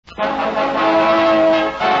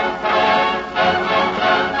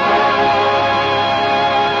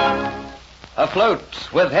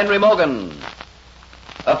Afloat with Henry Morgan.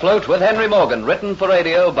 Afloat with Henry Morgan, written for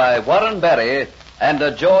radio by Warren Barry and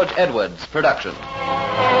a George Edwards production.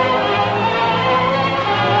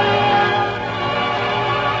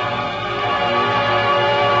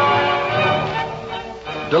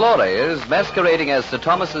 Dolores, masquerading as Sir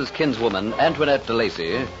Thomas's kinswoman, Antoinette de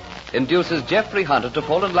Lacy, induces Geoffrey Hunter to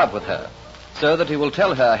fall in love with her, so that he will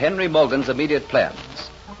tell her Henry Morgan's immediate plans.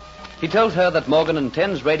 He tells her that Morgan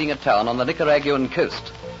intends raiding a town on the Nicaraguan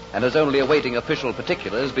coast and is only awaiting official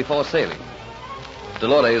particulars before sailing.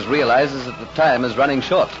 Dolores realizes that the time is running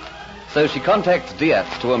short, so she contacts Diaz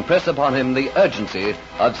to impress upon him the urgency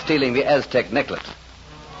of stealing the Aztec necklet.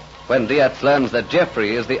 When Diaz learns that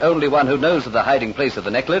Geoffrey is the only one who knows of the hiding place of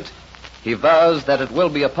the necklet, he vows that it will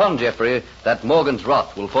be upon Geoffrey that Morgan's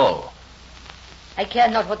wrath will fall. I care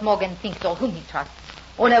not what Morgan thinks or whom he trusts.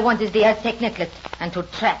 All I want is the Aztec necklet and to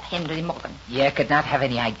trap Henry Morgan. You could not have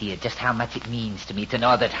any idea just how much it means to me to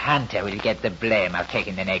know that Hunter will get the blame of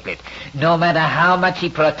taking the necklet. No matter how much he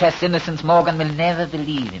protests innocence, Morgan will never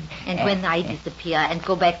believe him. And when I disappear and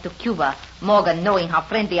go back to Cuba, Morgan, knowing how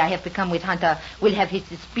friendly I have become with Hunter, will have his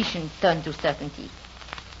suspicions turned to certainty.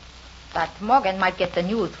 But Morgan might get the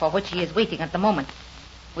news for which he is waiting at the moment.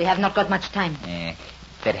 We have not got much time.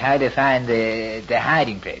 But how to find the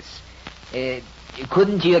hiding place?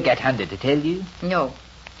 Couldn't you get Hunter to tell you? No.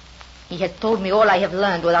 He has told me all I have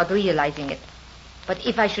learned without realizing it. But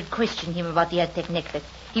if I should question him about the Aztec necklace,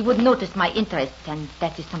 he would notice my interest, and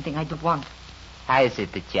that is something I don't want. How is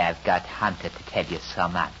it that you have got Hunter to tell you so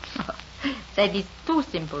much? That is too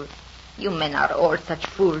simple. You men are all such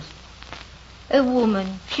fools. A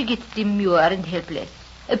woman, she gets demure and helpless,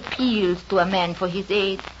 appeals to a man for his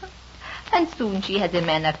aid, and soon she has a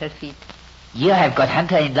man at her feet. You have got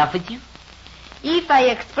Hunter in love with you? If I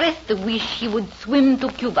expressed the wish, he would swim to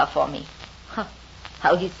Cuba for me.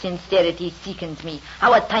 How his sincerity sickens me.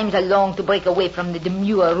 How at times I long to break away from the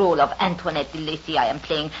demure role of Antoinette de Lacy I am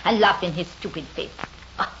playing and laugh in his stupid face.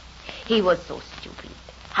 He was so stupid.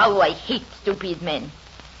 How I hate stupid men.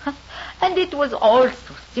 And it was all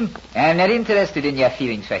so simple. I'm not interested in your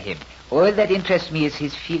feelings for him. All that interests me is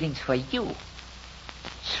his feelings for you.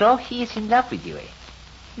 So he is in love with you,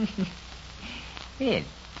 eh? Well,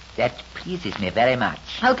 that pleases me very much.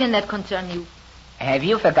 How can that concern you? Have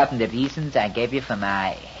you forgotten the reasons I gave you for my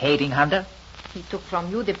hating Hunter? He took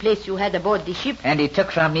from you the place you had aboard the ship. And he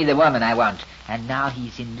took from me the woman I want. And now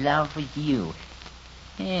he's in love with you.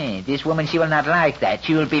 This woman, she will not like that.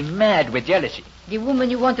 She will be mad with jealousy. The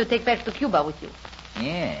woman you want to take back to Cuba with you.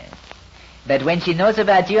 Yes. But when she knows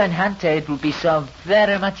about you and Hunter, it will be so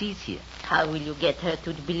very much easier. How will you get her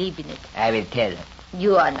to believe in it? I will tell her.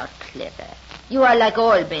 You are not clever. You are like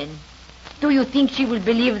all men. Do you think she will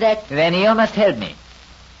believe that? Then you must help me.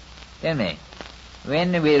 Tell me,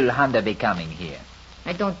 when will Hunter be coming here?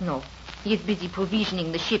 I don't know. He is busy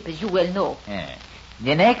provisioning the ship, as you well know.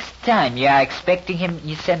 The next time you are expecting him,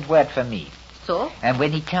 you send word for me. So? And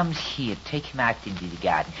when he comes here, take him out into the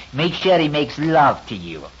garden. Make sure he makes love to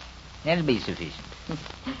you. That'll be sufficient.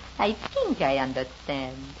 I think I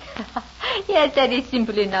understand. Yes, that is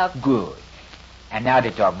simple enough. Good. And now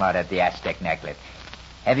to talk more of the Aztec necklace.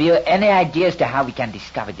 Have you any idea as to how we can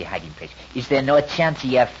discover the hiding place? Is there no chance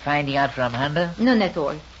of finding out from Hunter? None at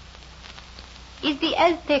all. Is the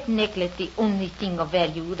Aztec necklace the only thing of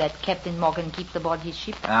value that Captain Morgan keeps aboard his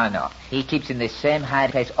ship? Oh, no. He keeps in the same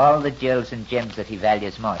hiding place all the jewels and gems that he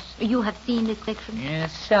values most. You have seen this section?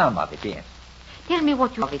 Yes, some of it, yes. Tell me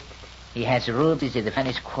what you of it. He has rubies of the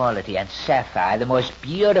finest quality and sapphire, the most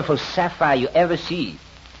beautiful sapphire you ever see.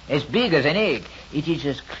 As big as an egg. It is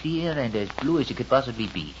as clear and as blue as it could possibly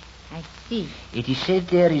be. I see. It is said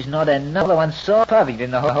there is not another one so perfect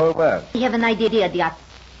in the whole world. I have an idea, Diaz.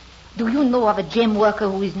 Do you know of a gem worker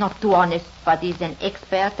who is not too honest, but is an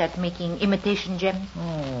expert at making imitation gems?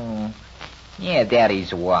 Yeah, there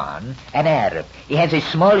is one. An Arab. He has a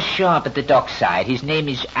small shop at the dockside. His name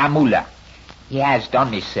is Amula. He has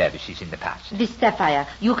done me services in the past. This sapphire,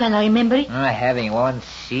 you can remember it? Having once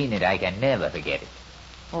seen it, I can never forget it.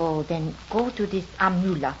 Oh, then go to this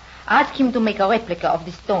Amula. Ask him to make a replica of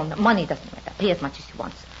the stone. Money doesn't matter. Pay as much as he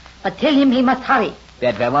wants. But tell him he must hurry.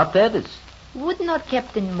 But for what purpose? Would not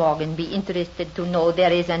Captain Morgan be interested to know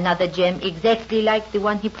there is another gem exactly like the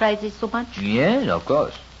one he prizes so much? Yes, of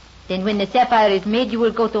course. Then when the sapphire is made, you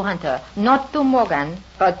will go to Hunter. Not to Morgan,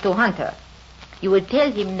 but to Hunter. You will tell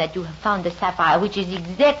him that you have found a sapphire which is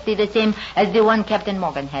exactly the same as the one Captain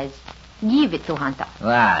Morgan has. Give it to Hunter.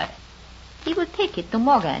 Why? He will take it to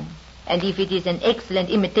Morgan. And if it is an excellent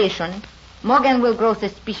imitation, Morgan will grow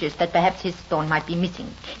suspicious that perhaps his stone might be missing.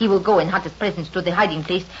 He will go in Hunter's presence to the hiding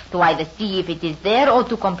place to either see if it is there or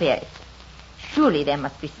to compare it. Surely there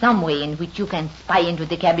must be some way in which you can spy into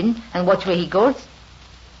the cabin and watch where he goes.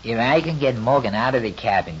 If I can get Morgan out of the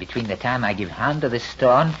cabin between the time I give Hunter the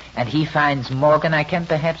stone and he finds Morgan, I can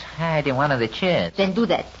perhaps hide in one of the chairs. Then do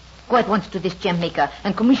that. Go at once to this gem maker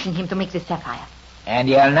and commission him to make the sapphire. And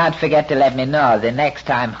you'll not forget to let me know the next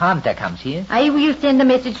time Hunter comes here. I will send a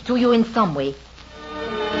message to you in some way.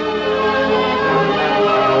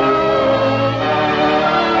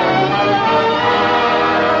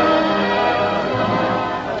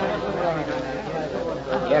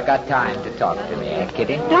 You got time to talk to me,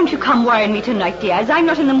 Kitty? Don't you come worrying me tonight, Diaz. I'm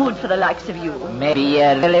not in the mood for the likes of you. Maybe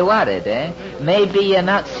you're really worried, eh? Maybe you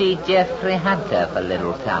not see Jeffrey Hunter for a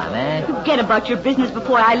little time, eh? Forget about your business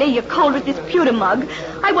before I lay you cold with this pewter mug.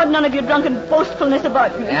 I want none of your drunken boastfulness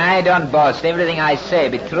about me. I don't boast. Everything I say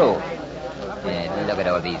be true. Yeah, look at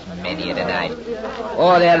all these men here tonight.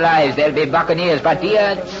 All their lives they'll be buccaneers, but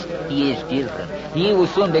Diaz, he is different. He will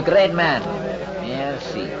soon be a great man. You'll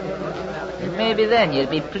see. Maybe then you'll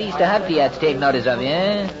be pleased to have Fiat take notice of you,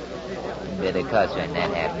 eh? But of course when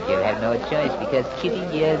that happens, you'll have no choice, because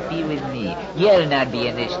Kitty, you'll be with me. You'll not be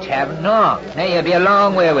in this tavern, no. Now you'll be a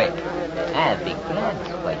long way away. I have big plans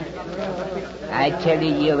for you. I tell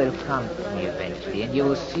you, you will come to me eventually, and you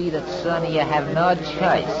will see that, Sonny, you have no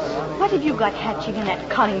choice. What have you got hatching in that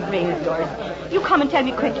cunning brain of yours? You come and tell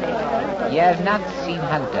me quickly. You have not seen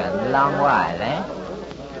Hunter in a long while,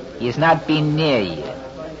 eh? He has not been near you.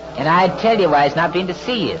 And I tell you why he's not been to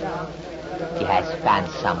see you. He has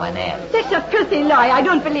found someone else. That's a filthy lie. I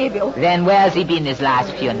don't believe you. Then where's he been these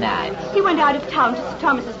last few nights? He went out of town to Sir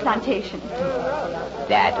Thomas's plantation.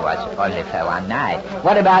 That was only for one night.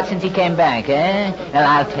 What about since he came back, eh? Well,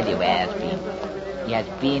 I'll tell you where he's been. He has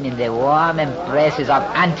been in the warm embraces of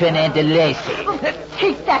Antoinette de Lacy. Oh,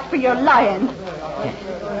 take that for your lying.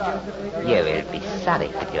 You will be sorry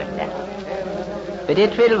for doing that. But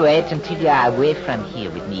it will wait until you are away from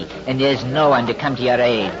here with me, and there's no one to come to your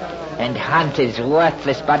aid. And Hunter's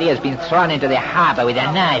worthless body has been thrown into the harbor with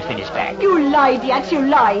a knife in his back. You lie, Diaz, you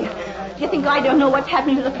lie. Do you think I don't know what's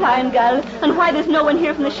happening to the Flying Gull and why there's no one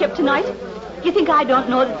here from the ship tonight? Do you think I don't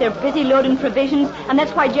know that they're busy loading provisions and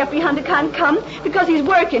that's why Jeffrey Hunter can't come? Because he's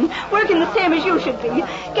working the same as you should be.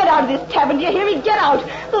 Get out of this tavern, do you hear me? Get out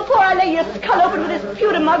before I lay your skull open with this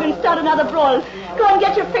pewter mug and start another brawl. Go and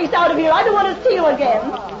get your face out of here. I don't want to see you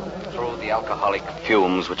again. Through the alcoholic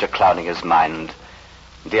fumes which are clouding his mind,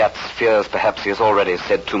 Diaz fears perhaps he has already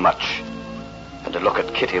said too much. And to look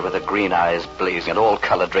at Kitty with her green eyes blazing and all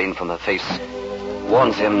color drained from her face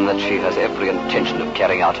warns him that she has every intention of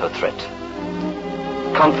carrying out her threat.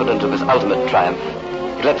 Confident of his ultimate triumph,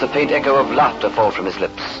 he lets a faint echo of laughter fall from his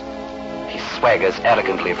lips. He swaggers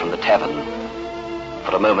arrogantly from the tavern.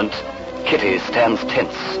 For a moment, Kitty stands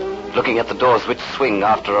tense, looking at the doors which swing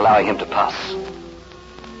after allowing him to pass.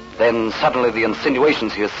 Then suddenly the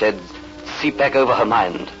insinuations he has said seep back over her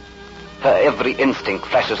mind. Her every instinct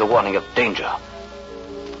flashes a warning of danger.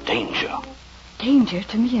 Danger. Danger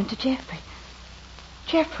to me and to Jeffrey.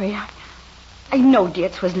 Jeffrey, I know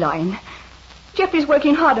Dietz was lying. Jeffrey's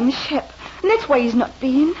working hard on the ship, and that's why he's not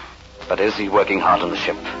been. But is he working hard on the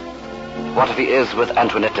ship? What if he is with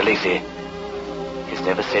Antoinette de Lacy? He's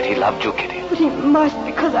never said he loved you, Kitty. But he must,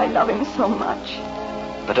 because I love him so much.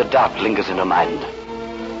 But a doubt lingers in her mind.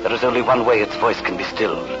 There is only one way its voice can be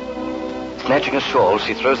stilled. Snatching a shawl,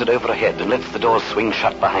 she throws it over her head and lets the doors swing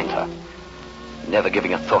shut behind her. Never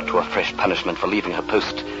giving a thought to a fresh punishment for leaving her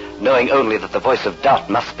post, knowing only that the voice of doubt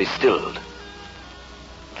must be stilled.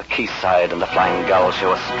 The quayside and the Flying Gull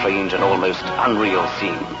show a strange and almost unreal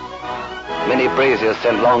scene. Many braziers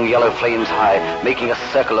send long yellow flames high, making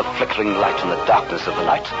a circle of flickering light in the darkness of the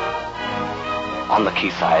night. On the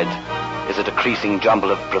quayside is a decreasing jumble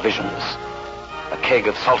of provisions. A keg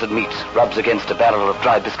of salted meat rubs against a barrel of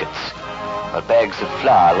dry biscuits, while bags of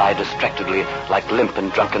flour lie distractedly like limp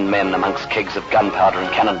and drunken men amongst kegs of gunpowder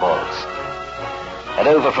and cannonballs. And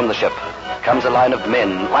over from the ship comes a line of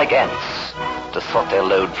men, like ants, to sort their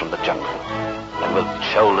load from the jungle, and with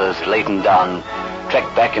shoulders laden down,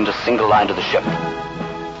 track back into single line to the ship.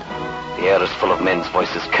 The air is full of men's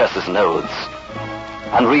voices, curses, and oaths.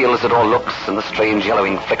 Unreal as it all looks in the strange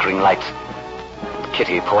yellowing, flickering light,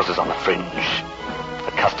 Kitty pauses on the fringe,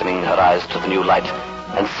 accustoming her eyes to the new light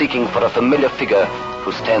and seeking for a familiar figure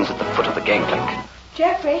who stands at the foot of the gangplank.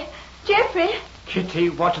 Jeffrey! Jeffrey! Kitty,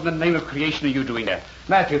 what in the name of creation are you doing there?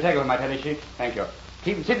 Matthew, take over my tally sheet. Thank you.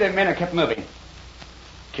 See the men are kept moving.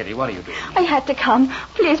 Kitty, what are you doing? I had to come.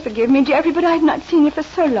 Please forgive me, Jeffrey, but I had not seen you for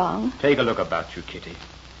so long. Take a look about you, Kitty.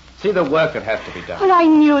 See the work that has to be done. Well, I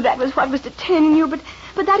knew that was what was detaining you, but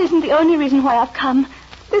that isn't the only reason why I've come.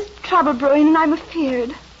 There's trouble brewing, and I'm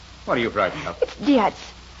afeard. What are you frightened of? It's Diaz.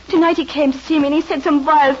 Tonight he came to see me, and he said some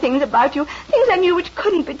vile things about you, things I knew which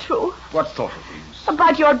couldn't be true. What sort of things?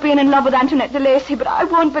 About your being in love with Antoinette de Lacy, but I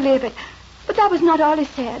won't believe it. But that was not all he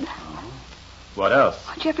said. What else?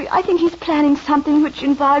 Oh, Jeffrey, I think he's planning something which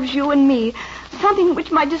involves you and me. Something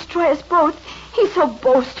which might destroy us both. He's so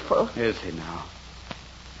boastful. Is he now?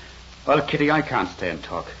 Well, Kitty, I can't stay and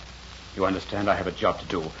talk. You understand, I have a job to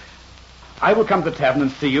do. I will come to the tavern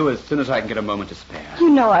and see you as soon as I can get a moment to spare. You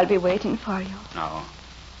know I'll be waiting for you. No.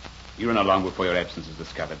 You run along before your absence is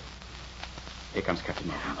discovered. Here comes Captain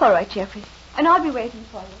Morgan. All right, Jeffrey. And I'll be waiting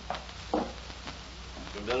for you.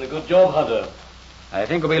 You've done a good job, Hunter. I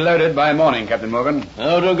think we'll be loaded by morning, Captain Morgan.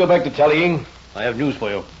 No, don't go back to tallying. I have news for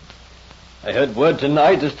you. I heard word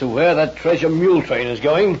tonight as to where that treasure mule train is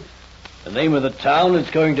going, the name of the town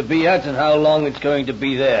it's going to be at, and how long it's going to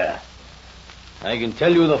be there. I can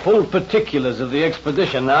tell you the full particulars of the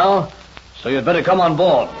expedition now, so you'd better come on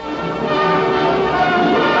board.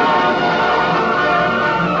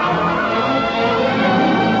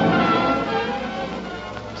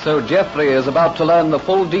 So Geoffrey is about to learn the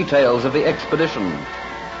full details of the expedition.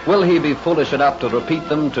 Will he be foolish enough to repeat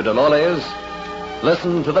them to Dolores?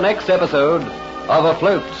 Listen to the next episode of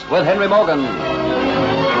Afloat with Henry Morgan.